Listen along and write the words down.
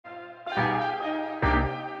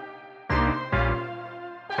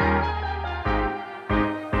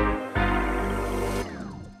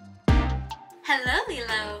Hello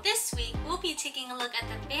Lilo! This week we'll be taking a look at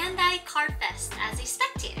the Bandai Card Fest as a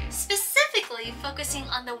spectator, specifically focusing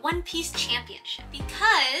on the One Piece Championship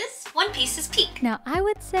because One Piece is peak. Now I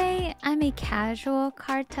would say I'm a casual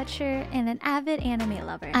card toucher and an avid anime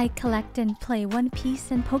lover. I collect and play One Piece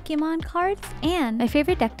and Pokemon cards, and my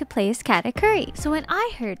favorite deck to play is Katakuri. So when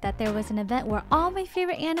I heard that there was an event where all my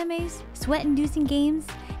favorite animes, sweat-inducing games,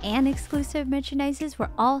 and exclusive merchandises were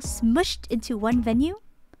all smushed into one venue,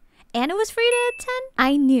 and it was free to attend,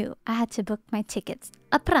 I knew I had to book my tickets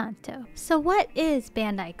a pronto. So what is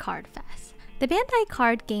Bandai Card Fest? The Bandai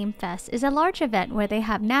Card Game Fest is a large event where they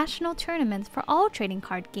have national tournaments for all trading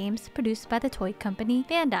card games produced by the toy company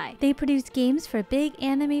Bandai. They produce games for big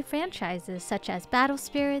anime franchises such as Battle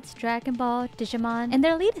Spirits, Dragon Ball, Digimon, and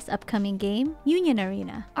their latest upcoming game, Union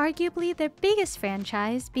Arena. Arguably their biggest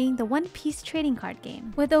franchise being the One Piece trading card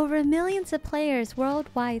game, with over millions of players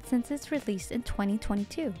worldwide since its release in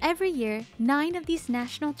 2022. Every year, 9 of these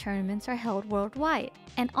national tournaments are held worldwide,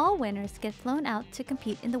 and all winners get flown out to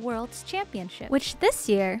compete in the World's Championship, which this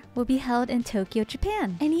year will be held in Tokyo,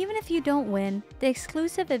 Japan. And even if you don't win, the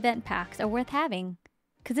exclusive event packs are worth having,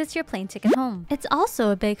 because it's your plane ticket home. It's also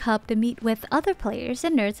a big hub to meet with other players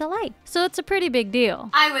and nerds alike, so it's a pretty big deal.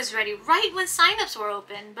 I was ready right when signups were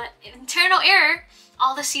open, but internal error,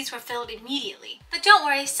 all the seats were filled immediately. But don't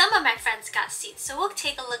worry, some of my friends got seats, so we'll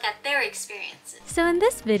take a look at their experiences. So in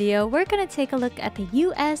this video, we're gonna take a look at the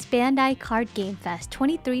US Bandai Card Game Fest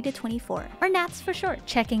 23-24, or NATS for short,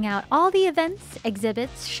 checking out all the events,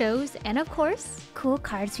 exhibits, shows, and of course, cool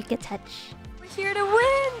cards we could touch. We're here to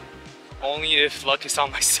win! Only if luck is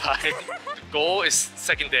on my side. Goal is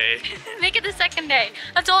second day. Make it the second day.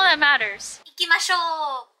 That's all that matters.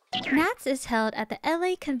 Ikimashou! NATS is held at the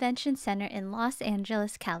LA Convention Center in Los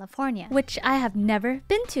Angeles, California, which I have never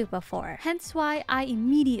been to before. Hence why I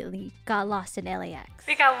immediately got lost in LAX.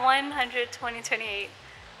 We got 100, 20, 28,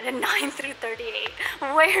 and then 9 through 38.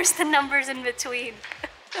 Where's the numbers in between?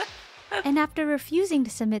 And after refusing to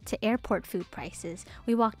submit to airport food prices,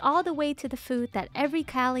 we walked all the way to the food that every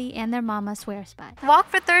Cali and their mama swears by. Walk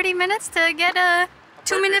for 30 minutes to get a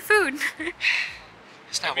 2-minute food.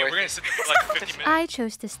 It's not worth it. We're gonna sit there for like 50 minutes. I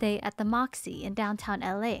chose to stay at the Moxie in downtown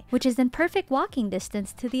LA, which is in perfect walking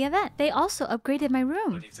distance to the event. They also upgraded my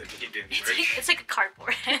room. It's like a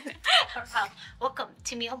cardboard. Welcome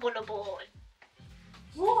to my humble abode.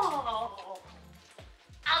 Whoa!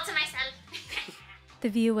 Out to myself. The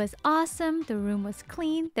view was awesome, the room was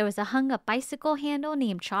clean, there was a hung up bicycle handle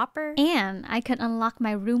named Chopper, and I could unlock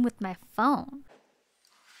my room with my phone.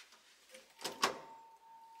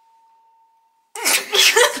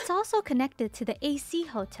 It's also connected to the AC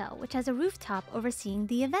Hotel, which has a rooftop overseeing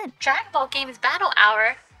the event. Dragon Ball Games Battle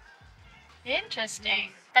Hour.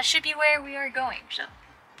 Interesting. That should be where we are going, so.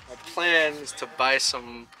 My plan is to buy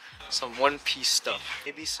some One Piece stuff.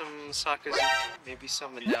 Maybe some Sakazuki, maybe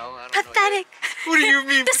some Manel, I don't know. Pathetic. What do you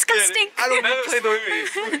mean Disgusting. pathetic? I don't even play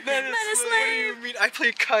those. That is What do you mean? I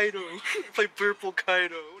play Kaido. I play Purple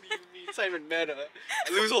Kaido. What do you mean? It's not even meta.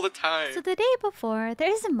 I lose all the time. So the day before, there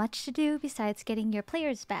isn't much to do besides getting your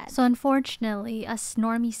player's badge. So unfortunately, us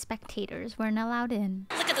normie spectators weren't allowed in.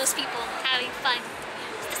 Look at those people having fun.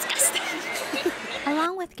 It's disgusting.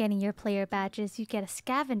 Along with getting your player badges, you get a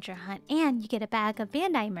scavenger hunt and you get a bag of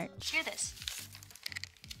Bandai merch. Hear this.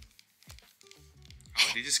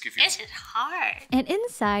 Oh, they just give you. This is hard. And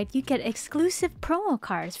inside, you get exclusive promo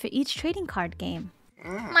cards for each trading card game.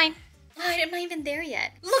 Mine. I'm not even there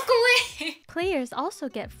yet. Look away. Players also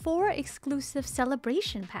get 4 exclusive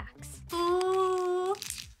celebration packs, Ooh.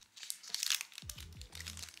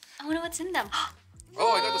 I wonder what's in them.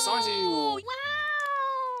 Oh, I got the Sanji. Wow.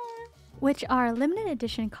 which are limited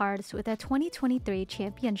edition cards with a 2023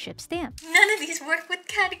 championship stamp. None of these work with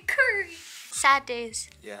Katakuri. Sad days.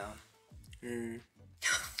 Yeah.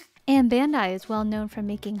 And Bandai is well known for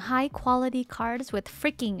making high quality cards with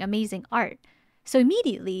freaking amazing art. So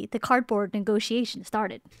immediately, the cardboard negotiation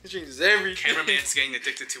started. It changes everything. Cameraman's getting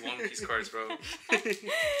addicted to One Piece cards, bro.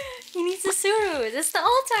 He needs the Suru. That's the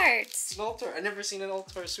alt arts. It's an altar. I've never seen an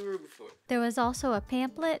altar Suru before. There was also a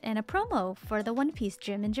pamphlet and a promo for the One Piece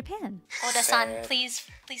gym in Japan. Oda-san, please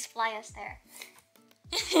fly us there.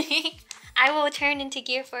 I will turn into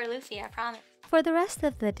gear for Luffy, I promise. For the rest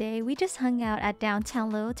of the day, we just hung out at downtown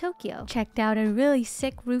Little Tokyo, checked out a really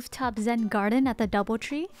sick rooftop zen garden at the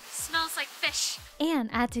Doubletree, Smells like fish. and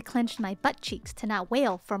I had to clench my butt cheeks to not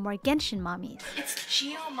wail for more Genshin mommies. It's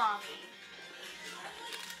Geo Mommy.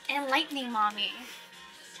 And Lightning Mommy.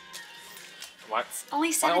 What?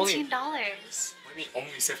 Only $17. Why What do you mean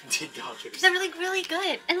only $17? They're really, really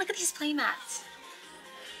good. And look at these playmats.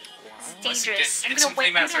 It's dangerous. I'm some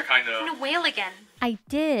playmats are kind of... I'm gonna wail again. I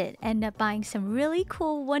did end up buying some really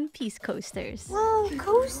cool One Piece coasters. Whoa,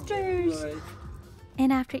 coasters!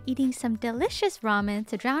 And after eating some delicious ramen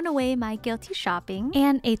to drown away my guilty shopping,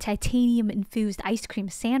 and a titanium-infused ice cream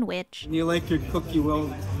sandwich. You like your cookie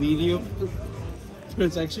well medium? So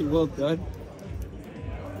it's actually well done.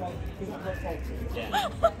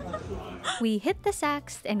 We hit the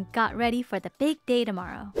sacks and got ready for the big day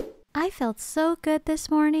tomorrow. I felt so good this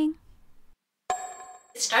morning.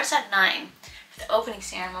 It starts at 9. The opening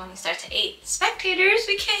ceremony starts at 8. Spectators,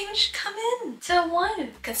 we can't even come in till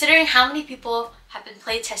 1. Considering how many people have been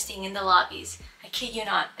playtesting in the lobbies, I kid you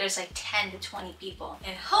not, there's like 10 to 20 people.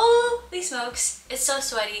 And holy smokes, it's so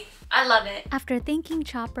sweaty. I love it. After thanking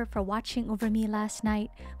Chopper for watching over me last night,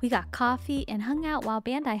 we got coffee and hung out while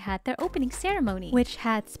Bandai had their opening ceremony, which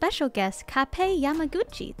had special guest Kappei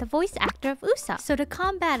Yamaguchi, the voice actor of Usopp. So to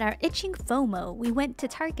combat our itching FOMO, we went to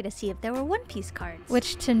Target to see if there were One Piece cards,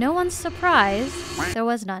 which to no one's surprise, there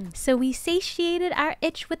was none. So we satiated our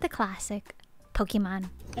itch with the classic, Pokemon.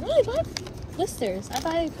 I don't really buy blisters. I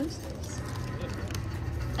buy boosters.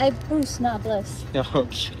 I boost, not bliss.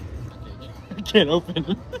 Okay. I can't open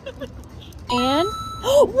it. And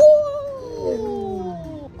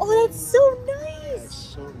whoa! Oh, that's so nice. That's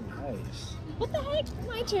so nice. What the heck?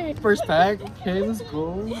 My turn. First pack. Okay, let's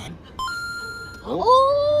go.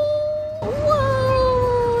 Oh!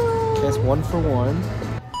 Whoa! That's 1 for 1.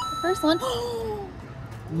 First one.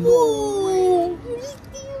 Whoa! You're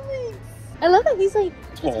stealing. I love that he's like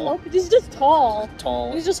Tall. he's just tall.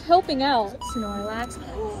 Tall. He's just helping out. Snorlax.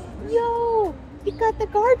 Yo! He got the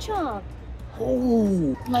Garchomp.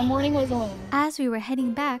 Oh. My morning was a win. As we were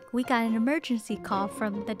heading back, we got an emergency call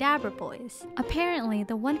from the Dabber Boys. Apparently,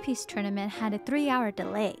 the One Piece tournament had a 3-hour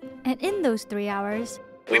delay. And in those 3 hours,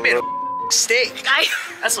 We made a steak.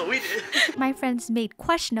 That's what we did. my friends made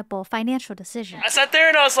questionable financial decisions. I sat there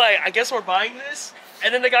and I was like, I guess we're buying this.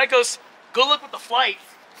 And then the guy goes, good luck with the flight.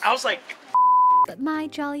 I was like, But my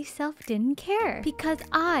jolly self didn't care because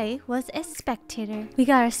I was a spectator. We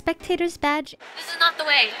got our spectator's badge This is not the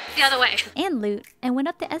way. The other way. and loot and went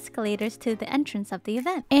up the escalators to the entrance of the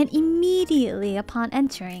event. And immediately upon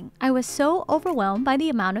entering, I was so overwhelmed by the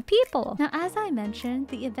amount of people. Now, as I mentioned,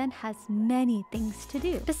 the event has many things to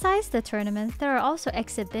do. Besides the tournament, there are also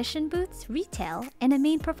exhibition booths, retail, and a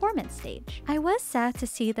main performance stage. I was sad to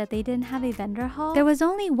see that they didn't have a vendor hall. There was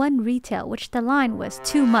only one retail, which the line was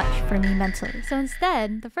too much for me mentally. So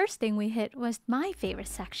instead, the first thing we hit was my favorite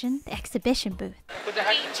section, the exhibition booth.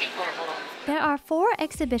 There are 4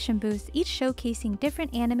 exhibition booths, each showcasing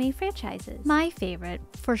different anime franchises. My favorite,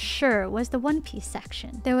 for sure, was the One Piece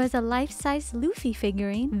section. There was a life-size Luffy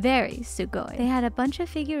figurine, very sugoi. They had a bunch of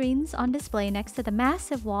figurines on display next to the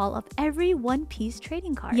massive wall of every One Piece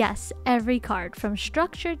trading card. Yes, every card, from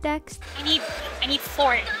structured decks I need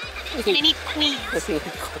 4. I need queens.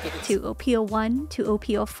 to OP01 to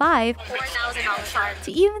OP05 $4,000 card.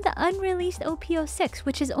 to even the unreleased OP06,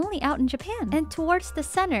 which is only out in Japan. And towards the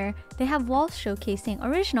center, they have walls showcasing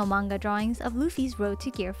original manga drawings of Luffy's Road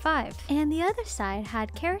to Gear 5. And the other side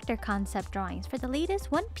had character concept drawings for the latest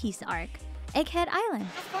One Piece arc, Egghead Island.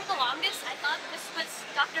 For the longest, I thought this was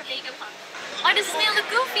Dr. Vegapunk. Why does this man look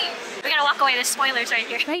goofy? We gotta walk away, there's spoilers right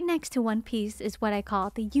here. Right next to One Piece is what I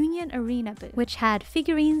call the Union Arena booth, which had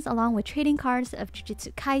figurines along with trading cards of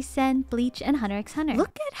Jujutsu Kaisen, Bleach, and Hunter x Hunter.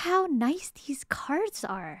 Look at how nice these cards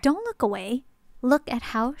are. Don't look away. Look at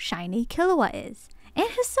how shiny Killua is. And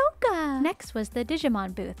Hisoka! Next was the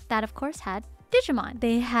Digimon booth, that of course had Digimon.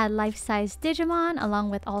 They had life-size Digimon along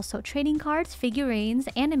with also trading cards, figurines,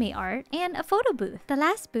 anime art, and a photo booth. The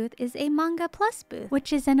last booth is a Manga Plus booth,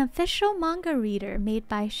 which is an official manga reader made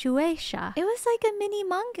by Shueisha. It was like a mini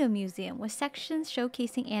manga museum with sections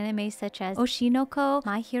showcasing anime such as Oshinoko,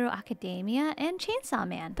 My Hero Academia, and Chainsaw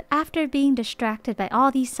Man. But after being distracted by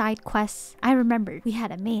all these side quests, I remembered we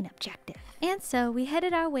had a main objective. And so we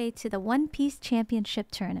headed our way to the One Piece Championship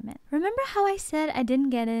Tournament. Remember how I said I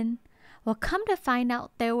didn't get in? Well, come to find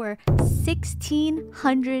out, there were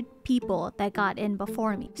 1,600 people that got in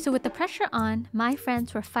before me. So with the pressure on, my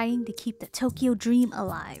friends were fighting to keep the Tokyo dream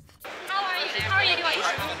alive. How are you? How are you doing?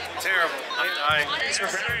 terrible. I'm dying. I lost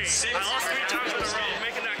 3 times in a row,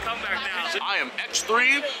 making that comeback now. I am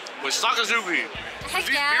X3 with Sakazuki. Heck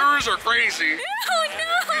These yeah. mirrors are crazy. Oh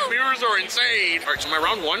no! These mirrors are insane. All right, so my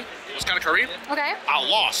round 1 was kind of curry. Okay. I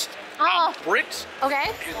lost. Oh. I bricked.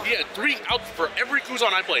 Okay. He had 3 out for every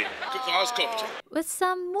Kuzan I played. So I was cooked. With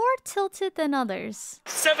some more tilted than others.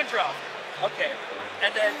 7 drop. Okay.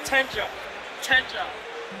 And then 10 jump. 10 jump.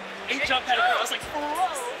 8 jump had a go. I was like, whoa.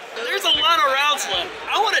 There's a lot of rounds left.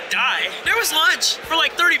 I want to die. There was lunch for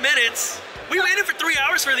like 30 minutes. We waited for 3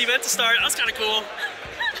 hours for the event to start. That was kind of cool.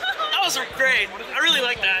 That was great. I really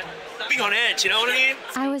like that. Being on edge, you know what I mean?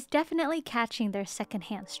 I was definitely catching their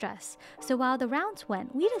secondhand stress, so while the rounds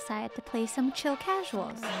went, we decided to play some chill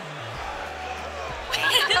casuals.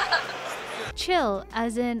 Chill,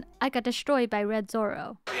 as in, I got destroyed by Red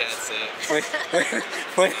Zoro. Yeah, that's it.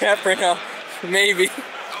 Wait for now. Maybe.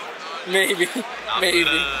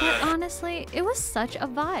 But honestly, it was such a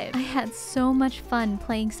vibe. I had so much fun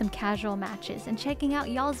playing some casual matches and checking out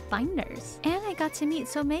y'all's binders. And I got to meet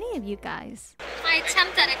so many of you guys. My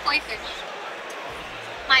attempt at a koi fish.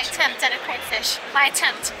 My attempt at a koi fish. My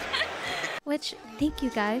attempt. Which, thank you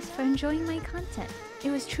guys for enjoying my content. It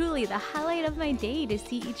was truly the highlight of my day to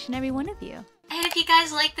see each and every one of you. And if you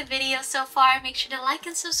guys liked the video so far, make sure to like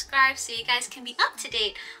and subscribe so you guys can be up to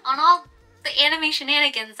date on all the anime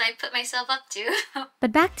shenanigans I put myself up to.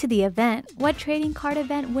 But back to the event. What trading card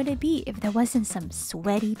event would it be if there wasn't some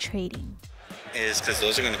sweaty trading? Is because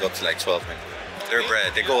those are going to go up to like 12 minutes. They're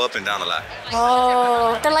bread. They go up and down a lot.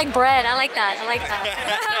 Oh, they're like bread. I like that. I like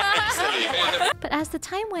that. But as the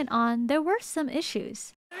time went on, there were some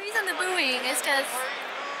issues. The reason the booing is because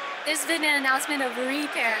there's been an announcement of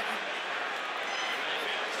repair.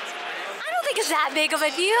 I don't think it's that big of a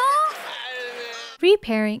deal.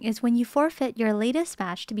 Repairing is when you forfeit your latest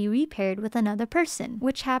match to be repaired with another person,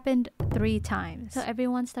 which happened 3 times. So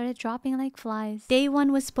everyone started dropping like flies. Day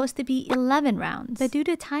 1 was supposed to be 11 rounds, but due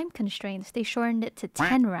to time constraints, they shortened it to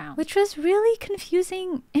 10 rounds, which was really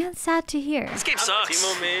confusing and sad to hear. This game sucks.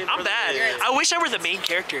 I'm bad. I wish I were the main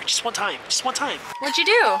character. Just one time. Just one time. What'd you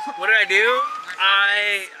do? What did I do?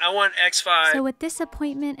 I won X5. So with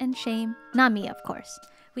disappointment and shame, not me of course,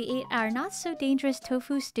 we ate our not-so-dangerous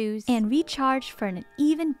tofu stews and recharged for an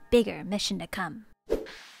even bigger mission to come.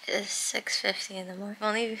 It's 6:50 in the morning. I've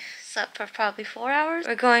only slept for probably 4 hours.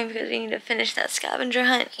 We're going because we need to finish that scavenger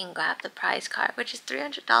hunt. You can grab the prize card, which is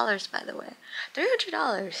 $300 by the way.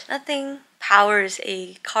 $300. Nothing powers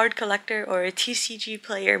a card collector or a TCG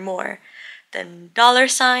player more than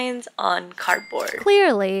 $ on cardboard.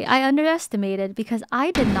 Clearly, I underestimated because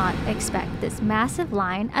I did not expect this massive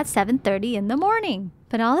line at 7:30 in the morning.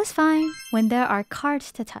 But all is fine when there are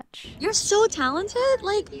cards to touch. You're so talented.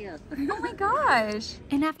 Like, oh my gosh.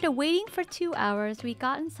 And after waiting for 2 hours, we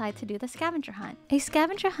got inside to do the scavenger hunt. A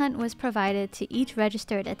scavenger hunt was provided to each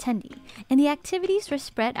registered attendee, and the activities were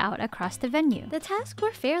spread out across the venue. The tasks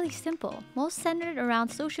were fairly simple, most centered around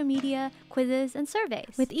social media, quizzes, and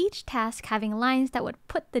surveys, with each task having lines that would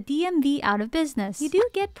put the DMV out of business. You do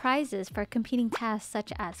get prizes for completing tasks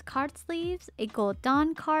such as card sleeves, a gold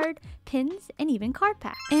Dawn card, pins, and even card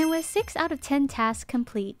packs. And with 6 out of 10 tasks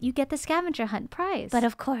complete, you get the scavenger hunt prize. But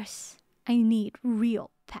of course, I need real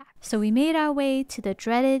packs. So we made our way to the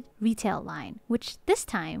dreaded retail line, which this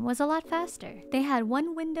time was a lot faster. They had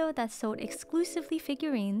one window that sold exclusively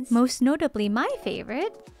figurines, most notably my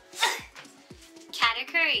favorite,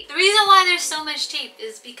 Category. The reason why there's so much tape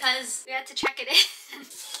is because we had to check it in.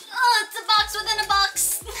 Oh, it's a box within a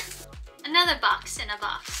box. Another box in a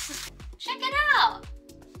box. Check it out.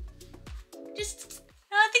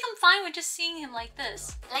 I think I'm fine with just seeing him like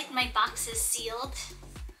this. I like my boxes sealed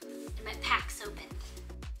and my packs open.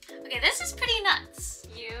 Okay, this is pretty nuts.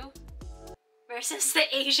 You versus the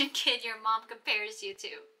Asian kid your mom compares you to.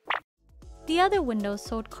 The other windows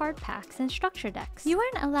sold card packs and structure decks. You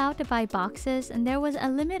weren't allowed to buy boxes, and there was a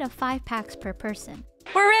limit of 5 packs per person.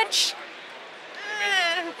 We're rich.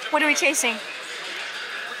 What are we chasing?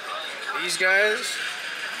 These guys,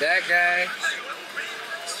 that guy,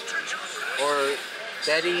 or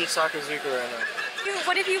Daddy Sakazuka right now.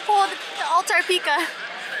 What if you pull the altar Pika?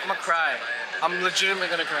 I'm gonna cry. I'm legitimately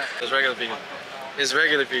gonna cry. It's regular Pika. It's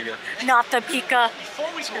regular Pika. Not the Pika.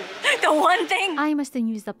 The one thing. I must have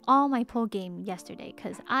used up all my pull game yesterday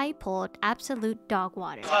because I pulled absolute dog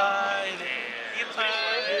water.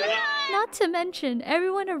 Not to mention,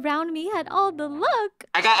 everyone around me had all the luck.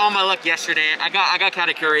 I got all my luck yesterday. I got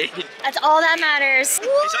Katakuri. That's all that matters.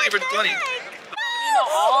 He's selling it for 20.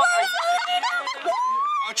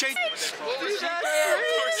 I'll change.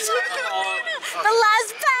 The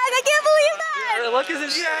last pack. I can't believe that. The luck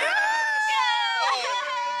is in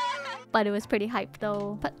But it was pretty hype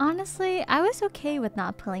though. But honestly, I was okay with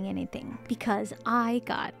not pulling anything because I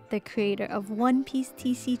got the creator of One Piece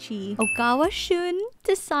TCG, Ogawa Shun,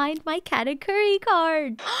 to sign my Katakuri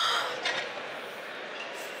card.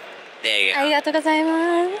 There you go. Arigatou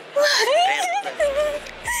gozaimasu.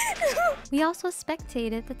 We also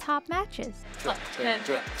spectated the top matches. Oh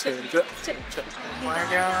my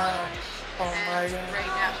god. Oh my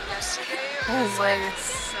god. Oh my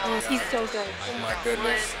goodness. He's so good. Oh my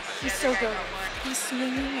goodness. He's so good. He's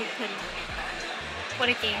swinging like penny. What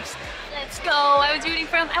a game. Let's go. I was rooting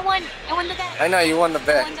for him. I won the bet. I know, you won the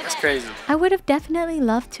bet. That's crazy. I would have definitely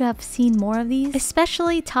loved to have seen more of these,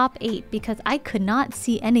 especially top 8, because I could not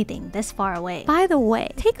see anything this far away. By the way,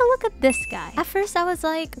 take a look at this guy. At first I was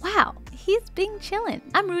like, wow, he's being chillin'.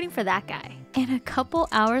 I'm rooting for that guy. And a couple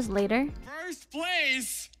hours later, first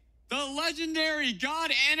place, the legendary God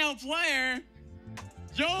Anno player,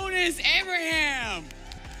 Jonas Abraham.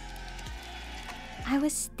 I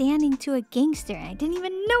was standing to a gangster and I didn't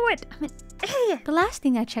even know it. I'm an idiot. The last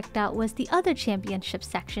thing I checked out was the other championship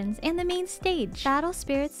sections and the main stage. Battle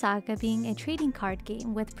Spirit Saga being a trading card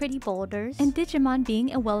game with pretty boulders, and Digimon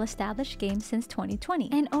being a well-established game since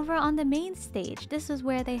 2020. And over on the main stage, this is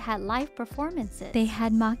where they had live performances. They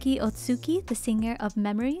had Maki Otsuki, the singer of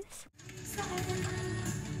Memories,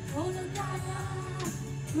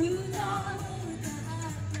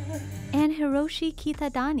 and Hiroshi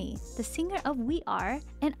Kitadani, the singer of We Are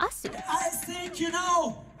and Asu. I think you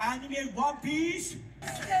know anime One Piece.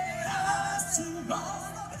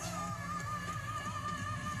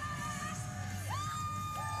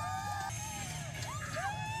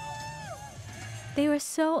 They were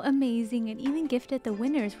so amazing and even gifted the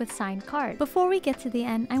winners with signed cards. Before we get to the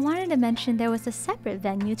end, I wanted to mention there was a separate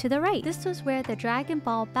venue to the right. This was where the Dragon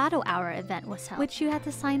Ball Battle Hour event was held, which you had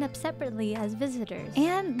to sign up separately as visitors.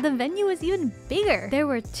 And the venue was even bigger. There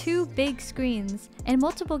were 2 big screens and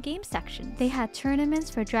multiple game sections. They had tournaments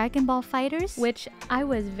for Dragon Ball Fighters, which I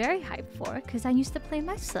was very hyped for because I used to play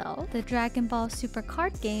myself, the Dragon Ball Super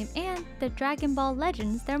card game, and the Dragon Ball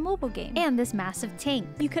Legends, their mobile game, and this massive tank.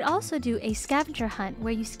 You could also do a Scavenger Hunt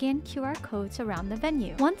where you scan QR codes around the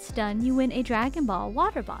venue. Once done, you win a Dragon Ball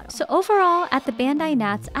water bottle. So overall, at the Bandai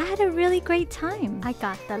Nats, I had a really great time. I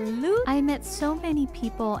got the loot, I met so many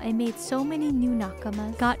people, I made so many new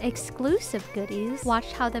nakamas, got exclusive goodies,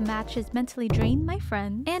 watched how the matches mentally drained my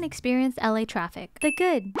friend, and experienced LA traffic. The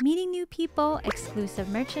good, meeting new people, exclusive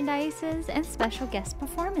merchandises, and special guest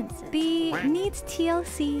performances. The needs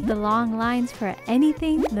TLC, the long lines for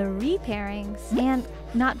anything, the repairings, and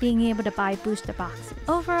not being able to buy booster boxes.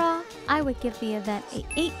 Overall, I would give the event a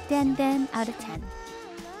 8 den out of 10.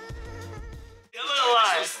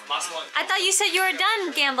 I thought you said you were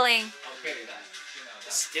done gambling.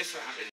 It's different.